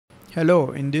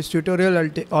Hello, in this tutorial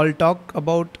I'll talk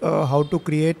about how to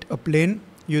create a plane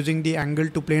using the angle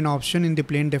to plane option in the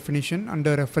plane definition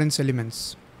under reference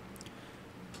elements.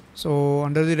 So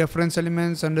under the reference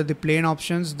elements, under the plane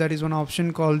options, there is one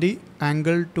option called the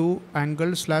angle to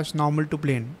angle / normal to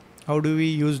plane. How do we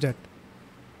use that?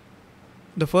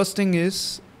 The first thing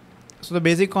is, so the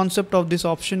basic concept of this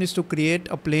option is to create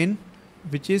a plane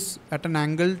which is at an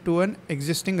angle to an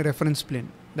existing reference plane.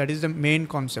 That is the main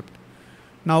concept.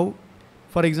 Now,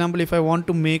 for example, if I want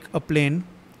to make a plane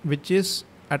which is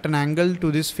at an angle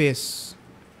to this face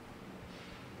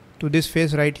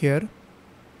right here,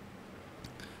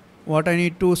 what I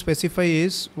need to specify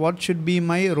is what should be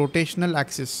my rotational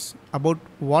axis, about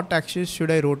what axis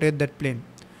should I rotate that plane.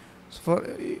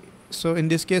 So in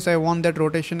this case I want that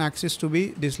rotation axis to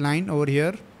be this line over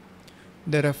here.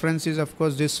 The reference is of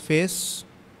course this face,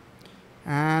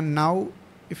 and now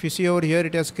if you see over here,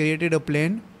 it has created a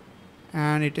plane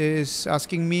and it is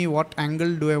asking me what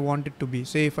angle do I want it to be.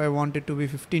 Say if I want it to be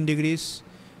 15 degrees,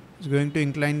 it's going to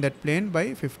incline that plane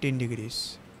by 15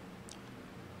 degrees.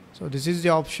 So this is the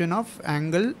option of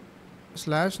angle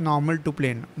 / normal to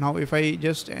plane. Now if I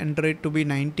just enter it to be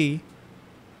 90,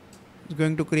 it's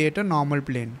going to create a normal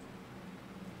plane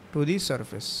to the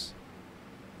surface.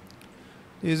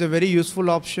 This is a very useful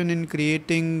option in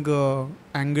creating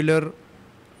angular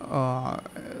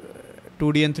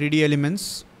 2D and 3D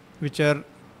elements which are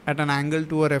at an angle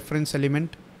to a reference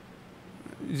element.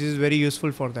 This is very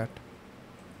useful for that.